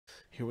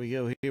Here we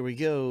go. Here we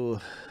go.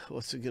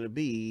 What's it going to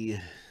be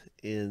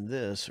in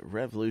this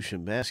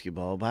Revolution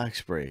basketball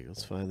box break?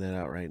 Let's find that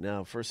out right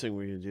now. First thing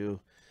we're going to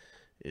do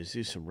is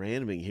do some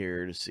randoming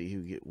here to see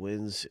who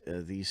wins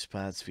these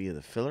spots via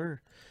the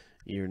filler.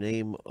 Your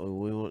name,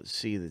 we want to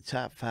see the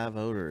top 5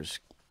 owners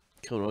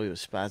coming away with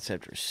spots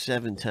after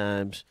 7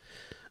 times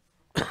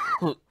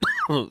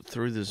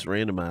through this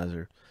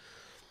randomizer.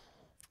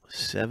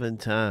 7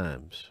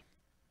 times.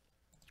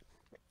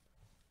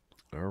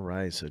 All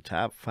right, so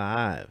top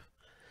 5.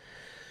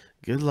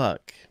 Good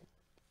luck.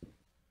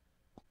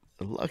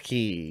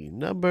 Lucky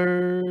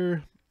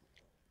number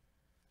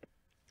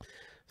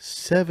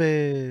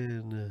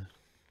 7.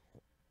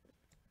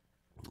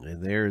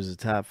 And there's the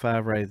top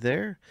 5 right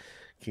there.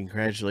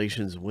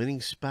 Congratulations,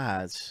 winning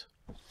spots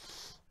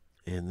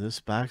in this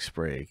box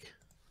break.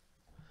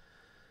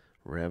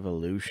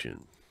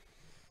 Revolution.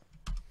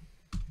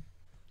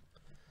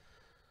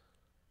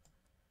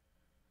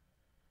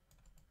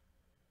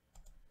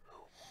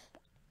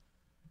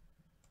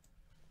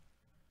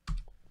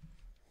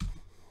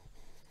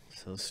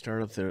 So let's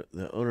start up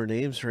the owner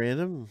names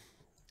random.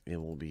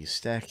 And we'll be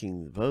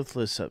stacking both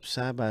lists up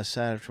side by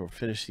side after we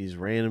finish these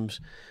randoms.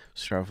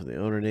 Start off with the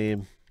owner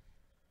name.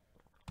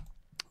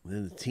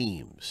 Then the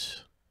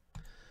teams.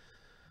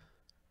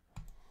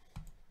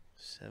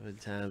 7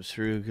 times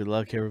through. Good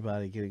luck,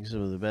 everybody, getting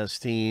some of the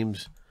best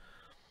teams.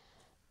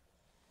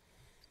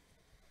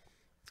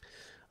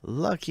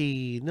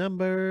 Lucky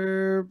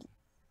number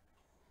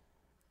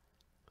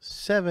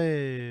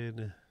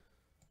 7.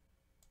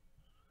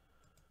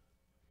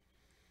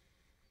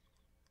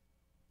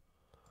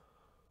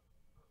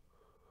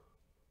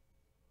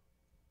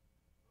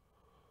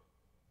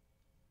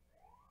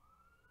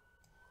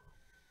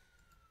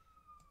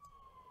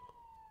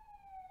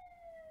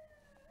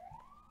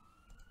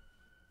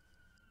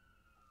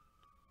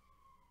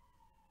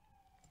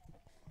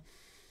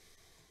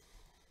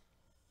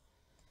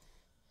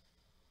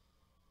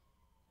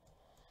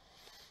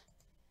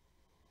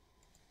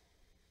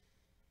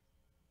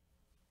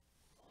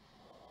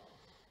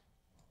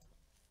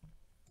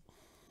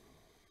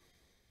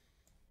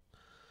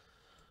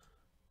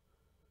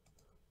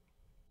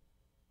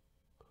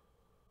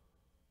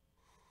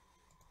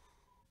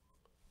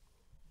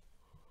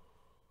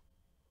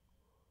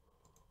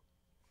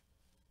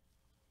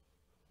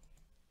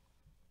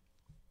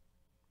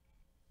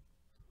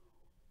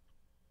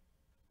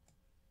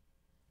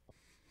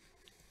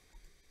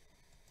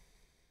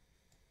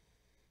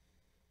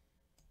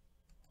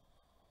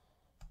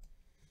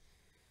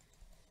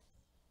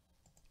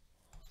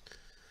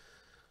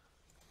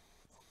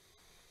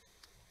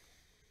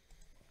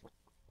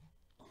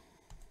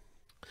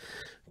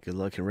 Good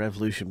luck in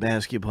Revolution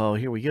basketball.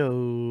 Here we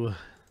go.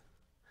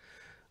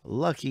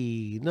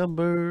 Lucky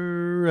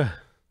number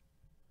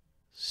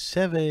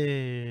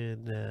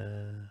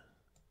 7.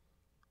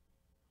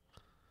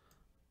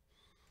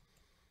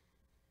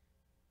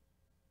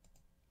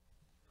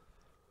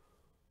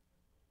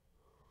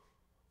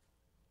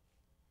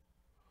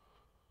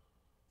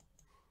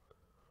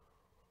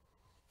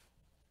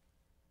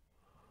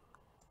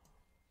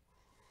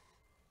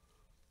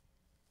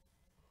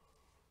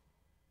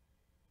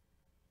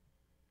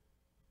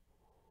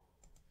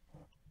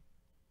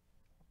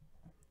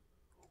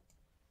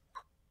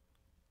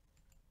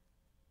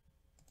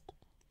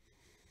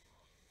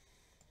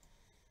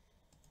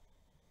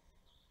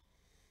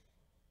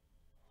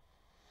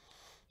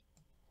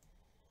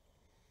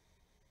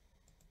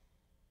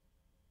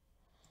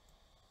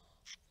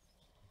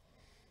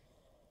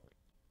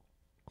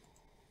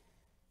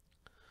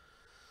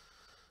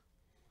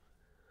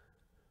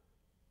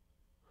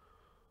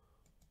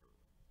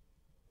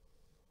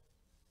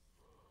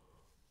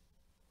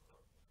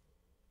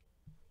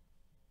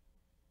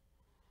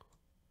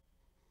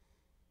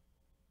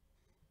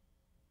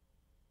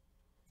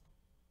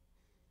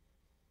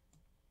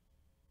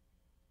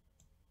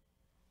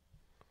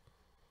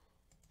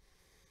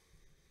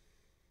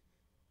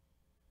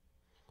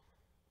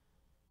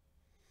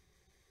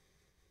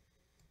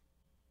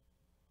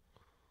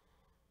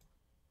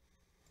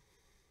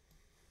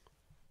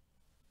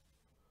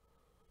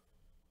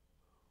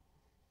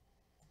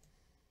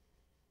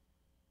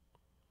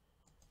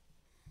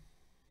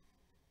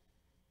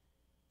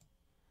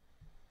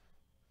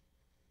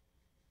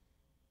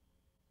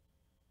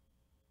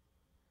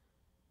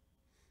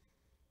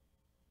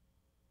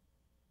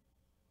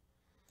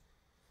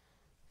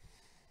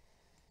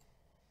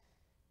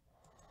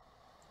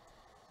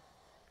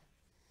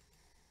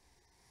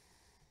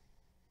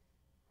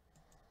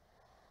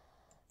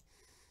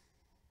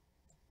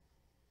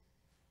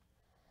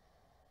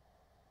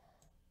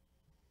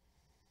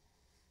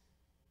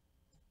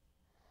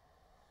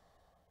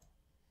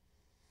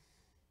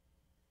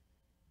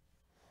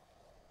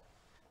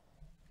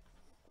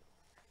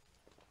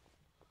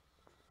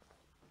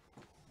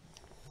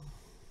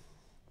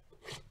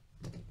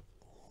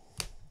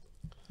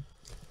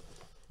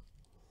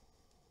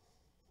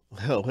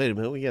 Oh, wait a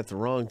minute. We got the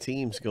wrong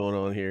teams going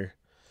on here.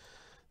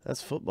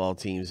 That's football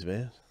teams,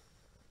 man.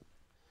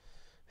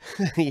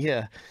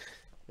 Yeah.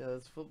 Yeah,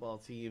 that's football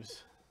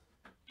teams.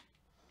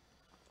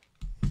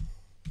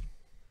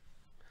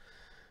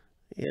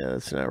 Yeah,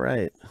 that's not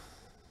right.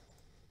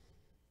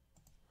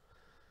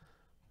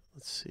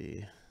 Let's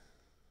see.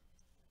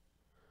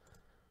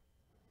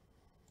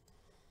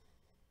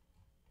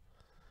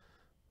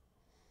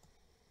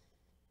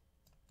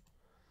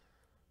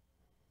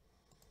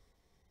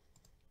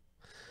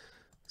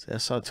 See, I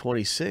saw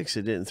 26.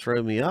 It didn't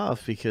throw me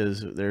off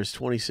because there's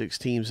 26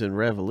 teams in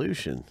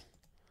Revolution.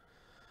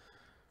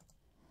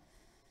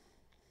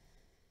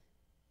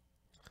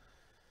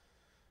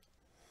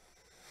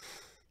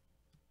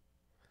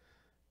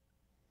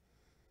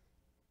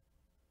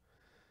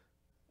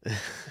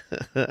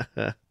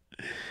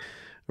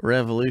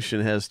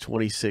 Revolution has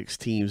 26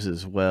 teams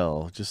as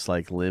well, just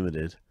like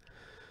Limited.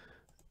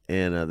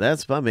 And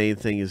that's my main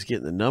thing, is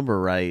getting the number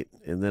right.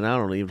 And then I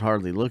don't even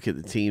hardly look at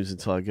the teams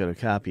until I go to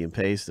copy and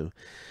paste them.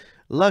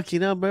 Lucky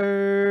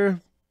number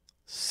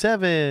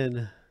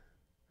 7.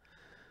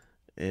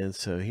 And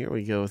so here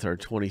we go with our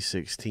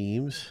 26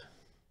 teams.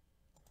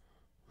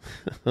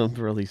 I'm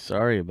really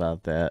sorry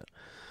about that.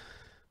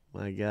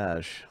 My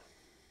gosh.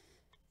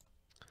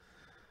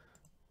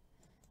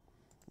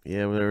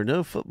 Yeah, well, there are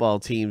no football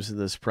teams in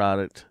this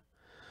product.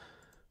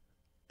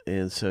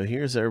 And so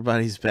here's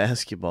everybody's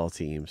basketball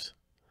teams.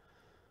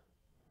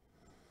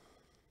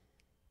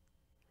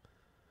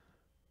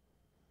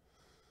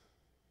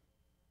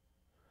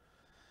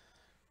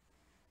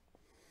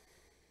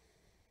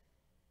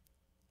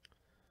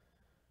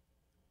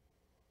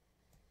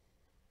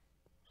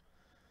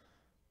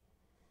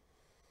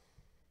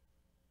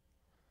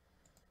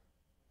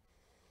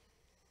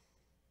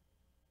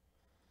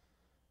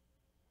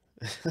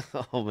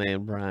 Oh,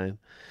 man, Brian.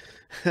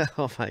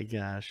 Oh, my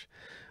gosh.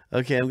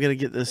 Okay, I'm going to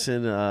get this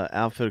in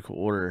alphabetical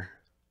order.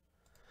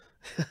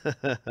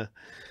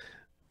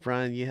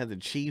 Brian, you had the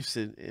Chiefs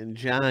and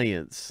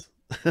Giants.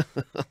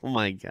 Oh,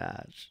 my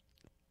gosh.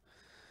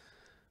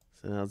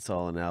 So now it's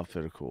all in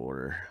alphabetical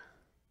order.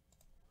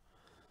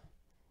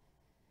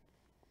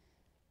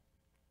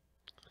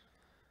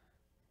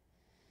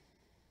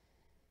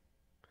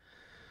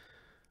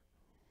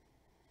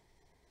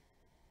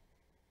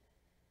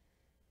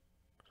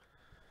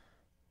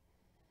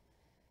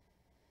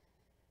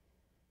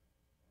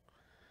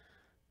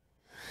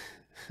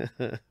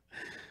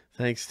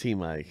 Thanks, T.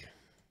 Mike.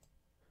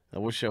 I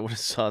wish I would have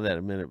saw that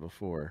a minute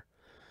before.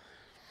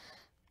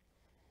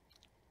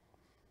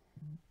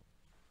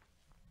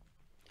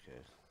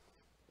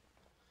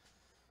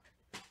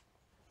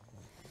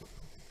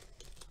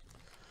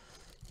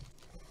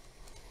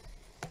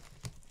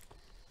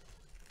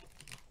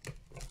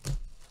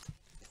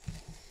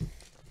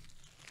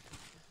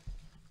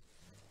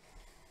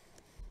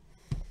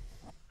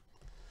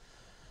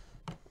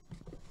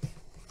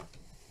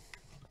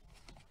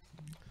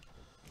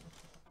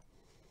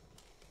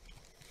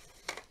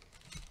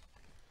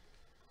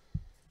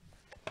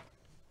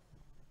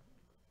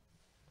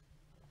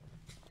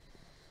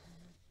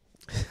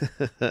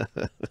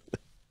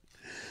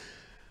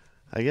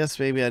 I guess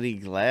maybe I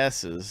need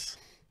glasses.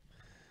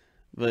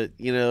 But,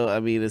 you know, I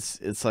mean,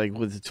 it's like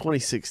with the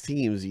 26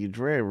 teams, you'd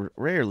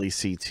rarely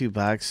see two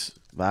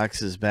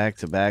boxes back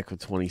to back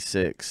with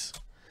 26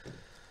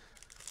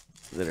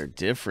 that are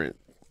different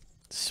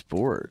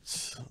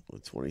sports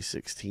with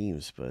 26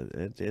 teams. But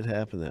it did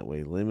happen that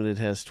way. Limited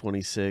has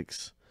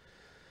 26.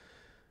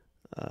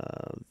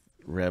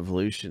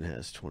 Revolution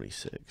has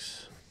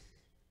 26.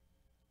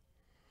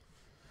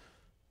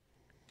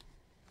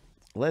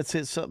 Let's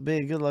hit something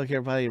big. Good luck,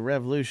 everybody.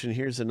 Revolution.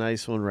 Here's a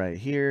nice one right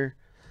here.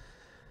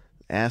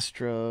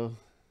 Astro.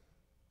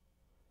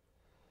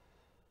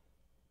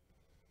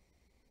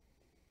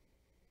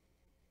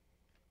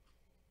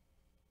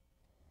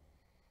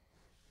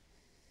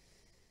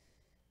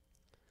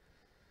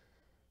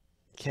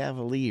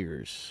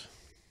 Cavaliers.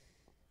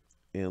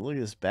 And look at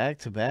this back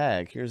to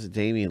back. Here's a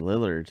Damian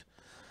Lillard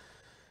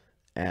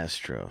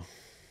Astro.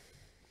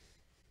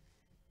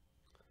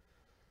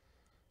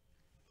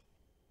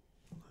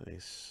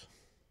 Nice.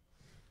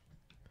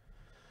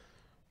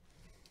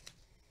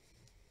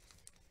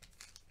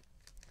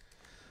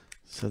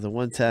 So the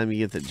one time you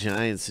get the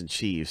Giants and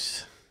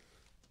Chiefs.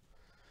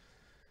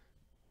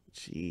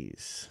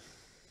 Jeez.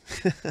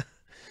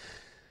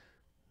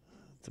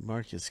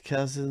 DeMarcus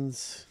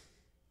Cousins.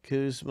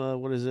 Kuzma.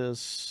 What is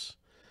this?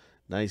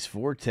 Nice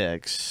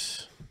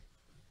Vortex.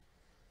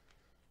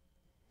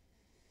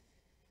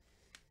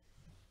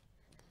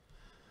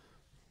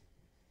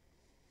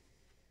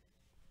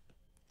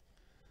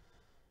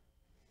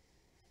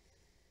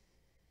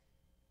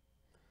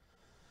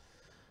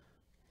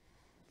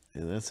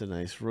 And that's a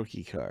nice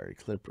rookie card.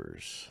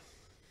 Clippers.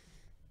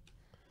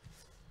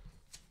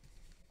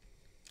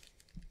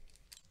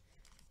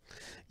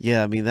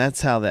 Yeah, I mean,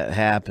 that's how that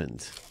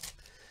happened.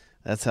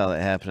 That's how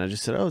that happened. I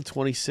just said, oh,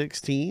 26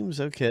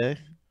 teams? Okay.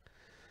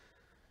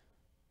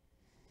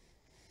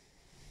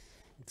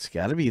 It's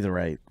got to be the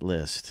right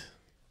list.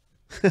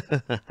 It's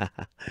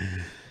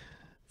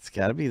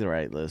got to be the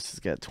right list. It's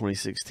got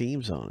 26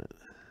 teams on it.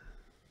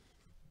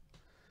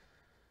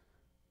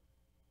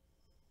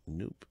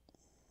 Nope.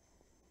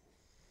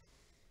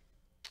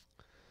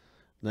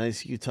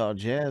 Nice Utah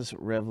Jazz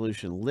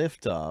Revolution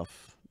liftoff.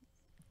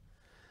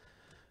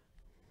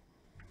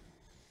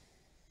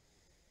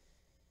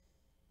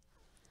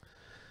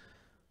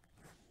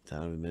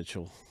 Donovan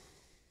Mitchell.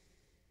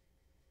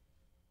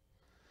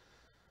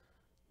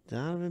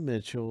 Donovan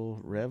Mitchell,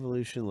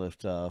 Revolution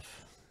liftoff.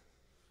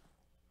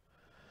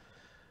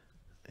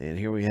 And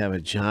here we have a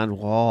John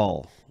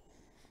Wall.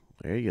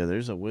 There you go.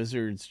 There's a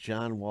Wizards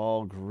John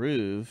Wall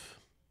groove.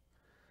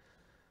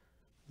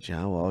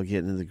 John Wall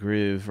getting in the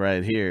groove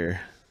right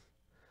here.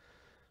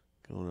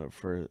 Going up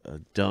for a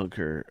dunk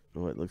or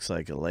what looks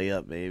like a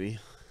layup maybe.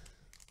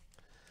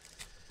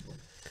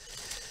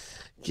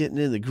 Getting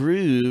in the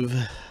groove.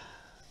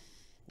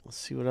 Let's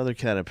see what other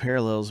kind of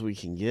parallels we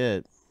can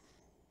get.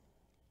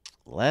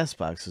 Last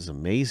box is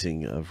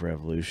amazing of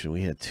Revolution.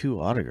 We had 2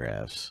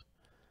 autographs.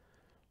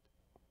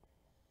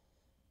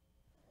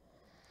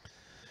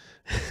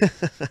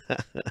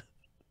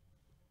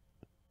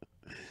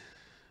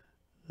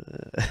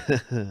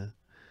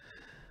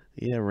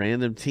 Yeah,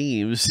 random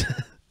teams.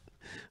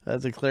 I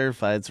have to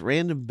clarify. It's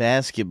random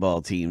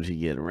basketball teams you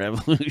get in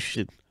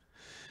Revolution.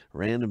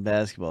 Random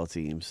basketball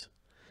teams.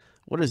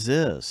 What is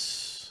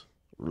this?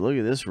 Look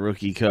at this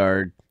rookie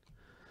card.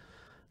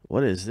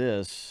 What is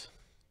this?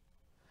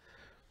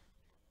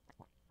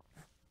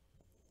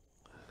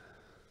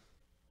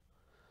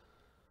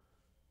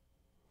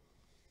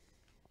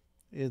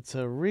 It's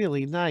a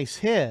really nice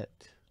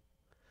hit.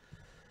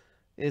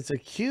 It's a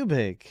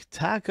cubic.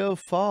 Taco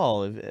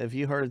Fall. If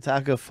you heard of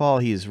Taco Fall,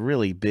 he's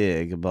really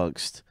big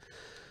amongst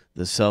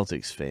the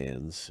Celtics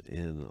fans.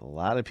 And a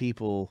lot of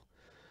people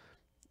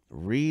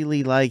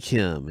really like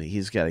him.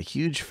 He's got a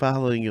huge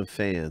following of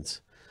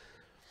fans.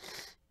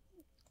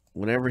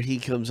 Whenever he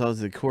comes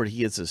onto the court, he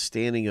gets a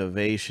standing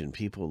ovation.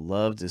 People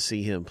love to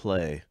see him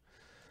play.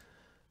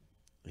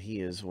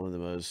 He is one of the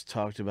most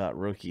talked about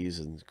rookies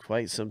in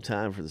quite some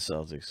time for the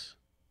Celtics.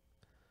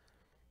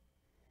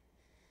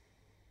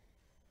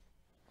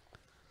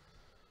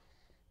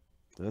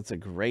 That's a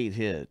great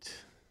hit.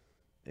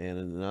 And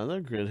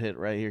another good hit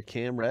right here,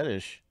 Cam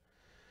Reddish,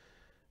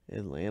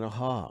 Atlanta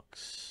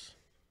Hawks.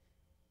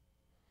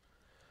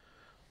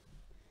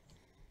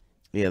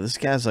 Yeah, this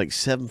guy's like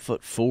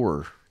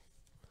 7'4".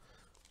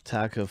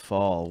 Taco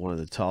Fall, one of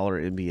the taller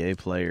NBA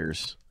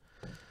players.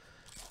 I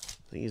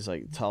think he's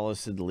like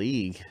tallest in the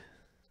league.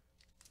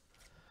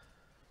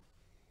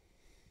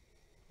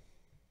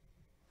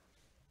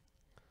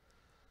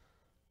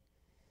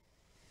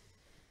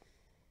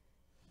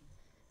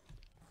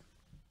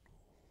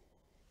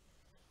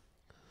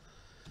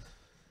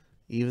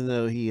 Even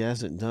though he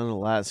hasn't done a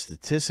lot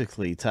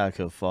statistically,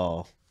 Taco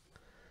Fall,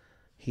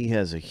 he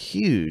has a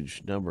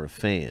huge number of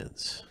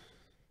fans.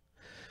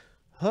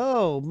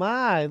 Oh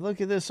my, look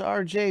at this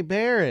RJ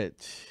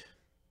Barrett.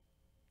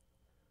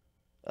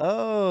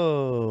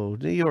 Oh,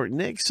 New York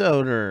Knicks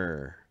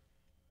owner.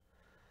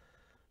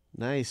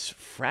 Nice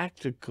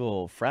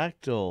fractal.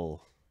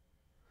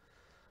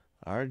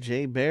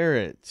 RJ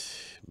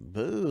Barrett.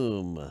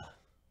 Boom.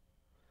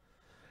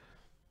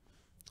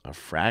 A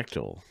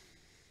fractal.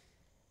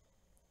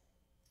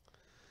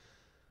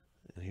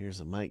 And here's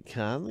a Mike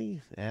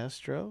Conley,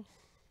 Astro.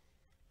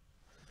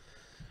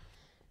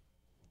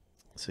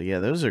 So, yeah,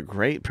 those are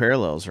great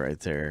parallels right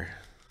there.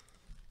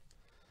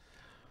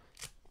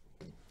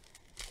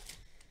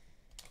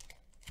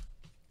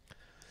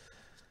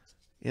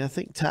 Yeah, I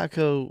think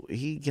Taco,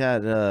 he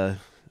got a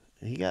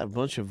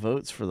bunch of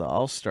votes for the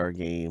All-Star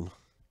game.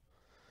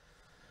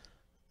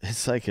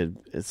 It's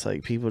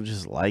like people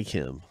just like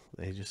him.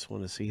 They just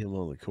want to see him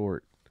on the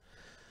court.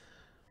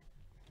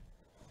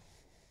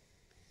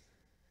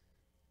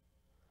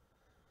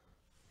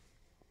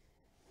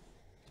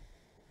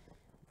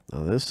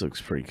 Oh, this looks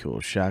pretty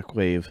cool.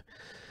 Shockwave,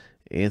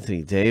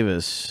 Anthony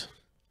Davis.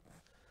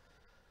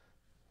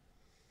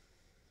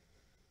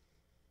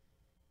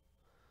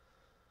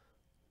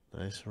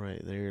 Nice right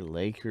there.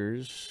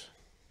 Lakers.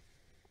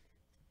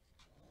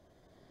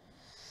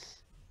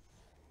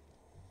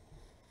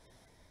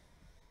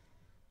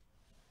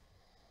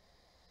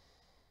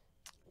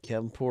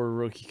 Kevin Porter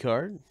rookie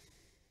card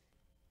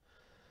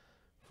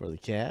for the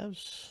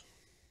Cavs.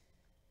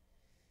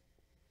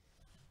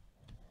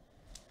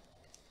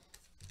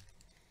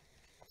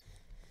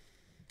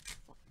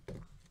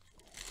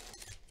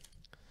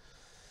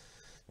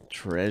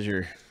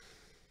 Treasure.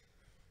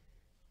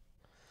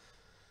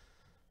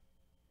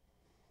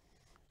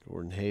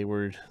 Gordon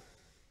Hayward.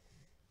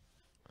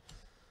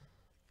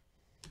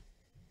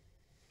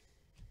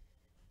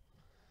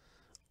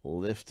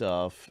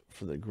 Liftoff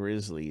for the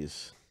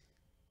Grizzlies.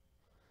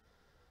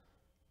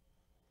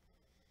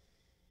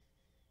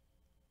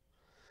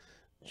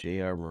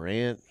 J.R.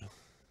 Morant.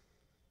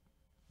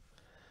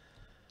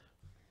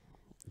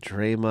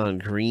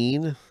 Draymond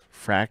Green.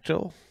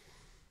 Fractal.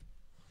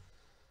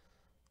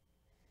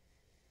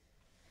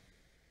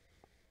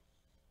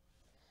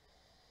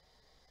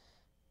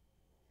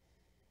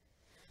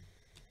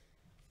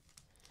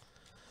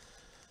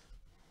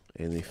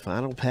 And the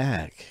final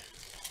pack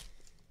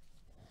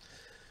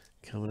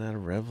coming out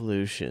of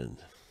Revolution.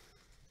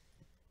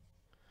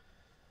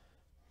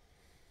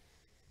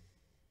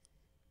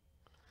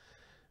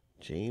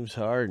 James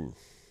Harden.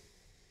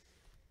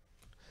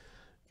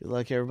 Good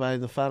luck, everybody,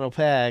 in the final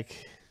pack.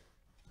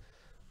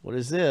 What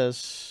is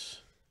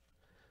this?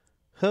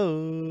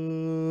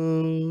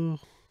 Ho!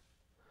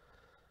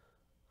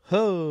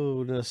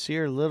 Ho!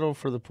 Nasir Little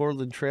for the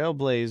Portland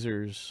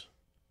Trailblazers.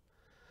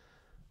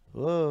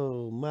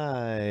 Whoa,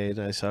 my.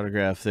 Nice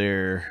autograph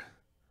there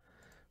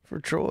for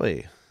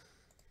Troy.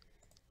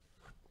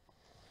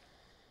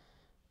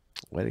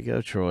 Way to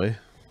go, Troy.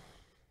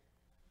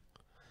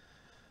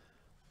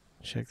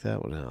 Check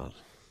that one out.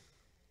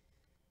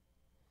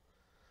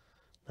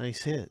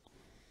 Nice hit.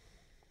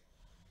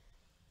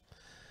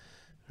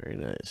 Very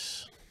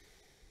nice.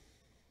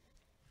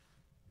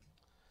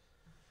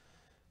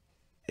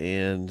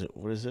 And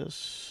what is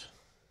this?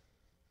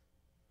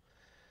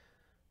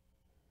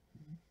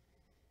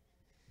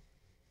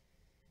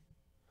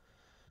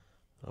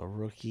 A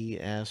rookie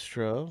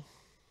Astro.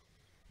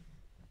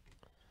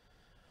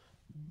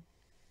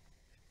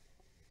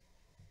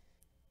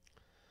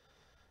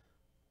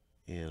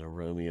 And a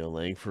Romeo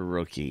Langford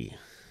rookie.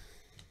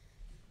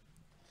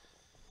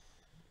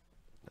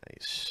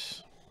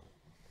 Nice.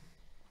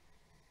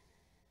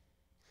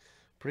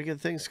 Pretty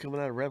good things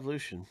coming out of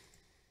Revolution.